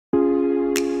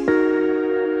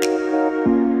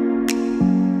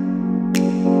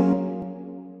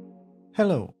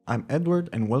Hello, I'm Edward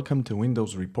and welcome to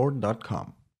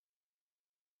windowsreport.com.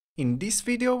 In this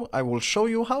video, I will show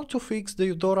you how to fix the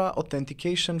Eudora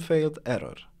authentication failed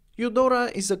error. Eudora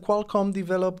is a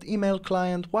Qualcomm-developed email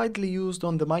client widely used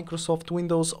on the Microsoft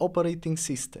Windows operating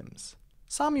systems.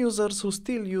 Some users who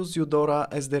still use Eudora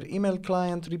as their email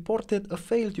client reported a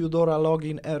failed Eudora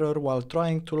login error while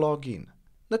trying to log in.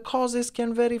 The causes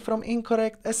can vary from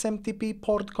incorrect SMTP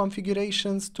port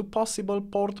configurations to possible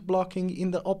port blocking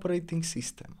in the operating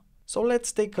system. So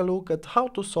let's take a look at how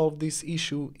to solve this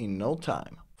issue in no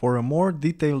time. For a more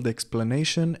detailed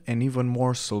explanation and even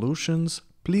more solutions,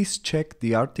 please check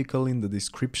the article in the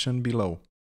description below.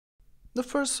 The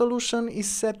first solution is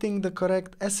setting the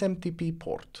correct SMTP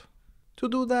port. To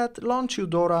do that, launch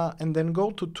Eudora and then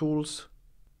go to Tools.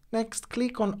 Next,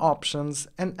 click on Options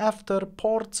and after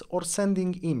Ports or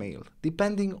Sending Email,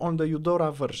 depending on the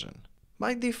Eudora version.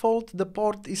 By default, the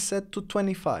port is set to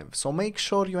 25, so make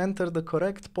sure you enter the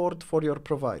correct port for your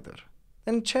provider.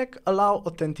 Then check Allow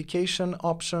Authentication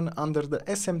option under the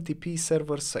SMTP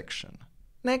server section.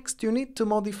 Next, you need to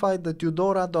modify the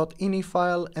eudora.ini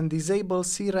file and disable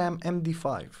CRAM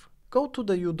MD5. Go to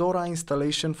the Eudora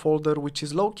installation folder, which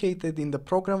is located in the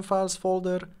Program Files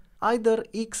folder, either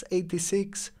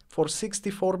x86 for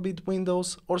 64-bit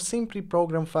Windows or simply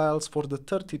Program Files for the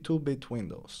 32-bit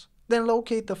Windows. Then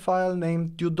locate a file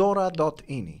named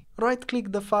eudora.ini.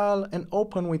 Right-click the file and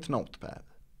open with Notepad.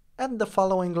 Add the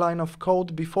following line of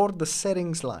code before the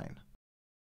settings line.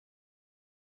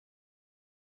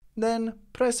 Then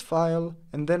press File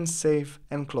and then Save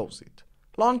and close it.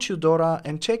 Launch Eudora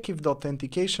and check if the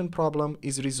authentication problem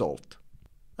is resolved.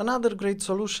 Another great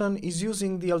solution is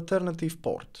using the alternative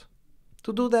port.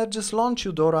 To do that, just launch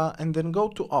Eudora and then go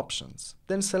to Options.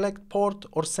 Then select Port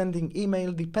or Sending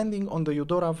Email depending on the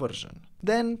Eudora version.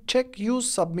 Then check Use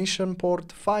Submission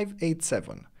Port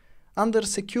 587. Under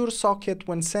Secure Socket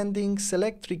when sending,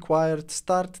 select Required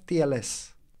Start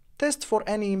TLS. Test for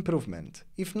any improvement.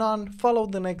 If none, follow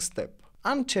the next step.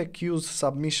 Uncheck Use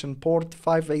Submission Port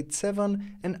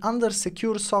 587 and under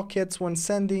Secure Sockets when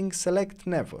sending, select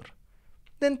Never.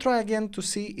 Then try again to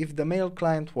see if the mail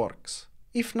client works.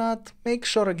 If not, make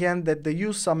sure again that the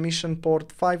Use Submission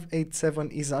Port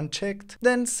 587 is unchecked,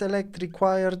 then select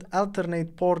Required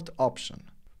Alternate Port option.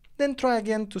 Then try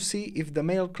again to see if the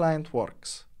mail client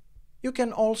works. You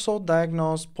can also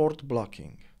diagnose port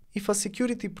blocking. If a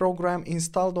security program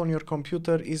installed on your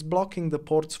computer is blocking the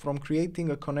ports from creating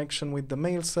a connection with the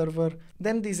mail server,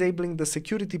 then disabling the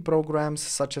security programs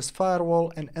such as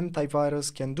firewall and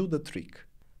antivirus can do the trick.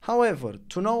 However,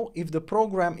 to know if the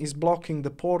program is blocking the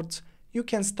ports, you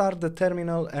can start the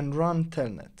terminal and run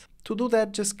telnet. To do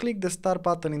that, just click the Start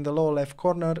button in the lower left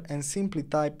corner and simply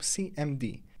type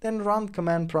cmd, then run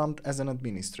command prompt as an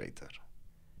administrator.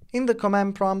 In the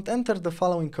command prompt, enter the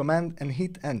following command and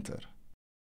hit enter.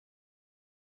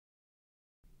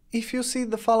 If you see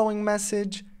the following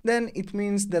message, then it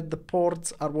means that the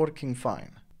ports are working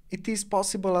fine. It is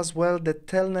possible as well that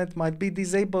telnet might be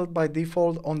disabled by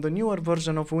default on the newer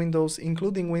version of Windows,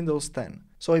 including Windows 10.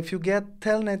 So if you get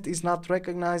telnet is not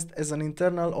recognized as an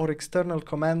internal or external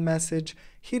command message,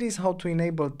 here is how to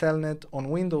enable telnet on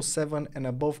Windows 7 and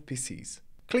above PCs.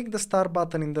 Click the Start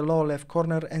button in the lower left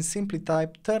corner and simply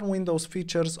type Turn Windows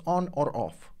features on or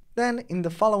off. Then in the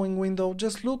following window,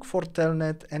 just look for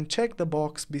telnet and check the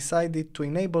box beside it to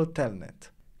enable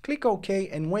telnet. Click OK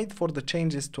and wait for the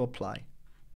changes to apply.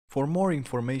 For more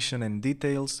information and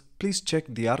details, please check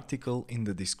the article in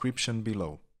the description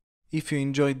below. If you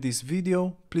enjoyed this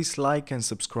video, please like and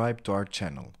subscribe to our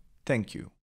channel. Thank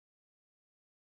you.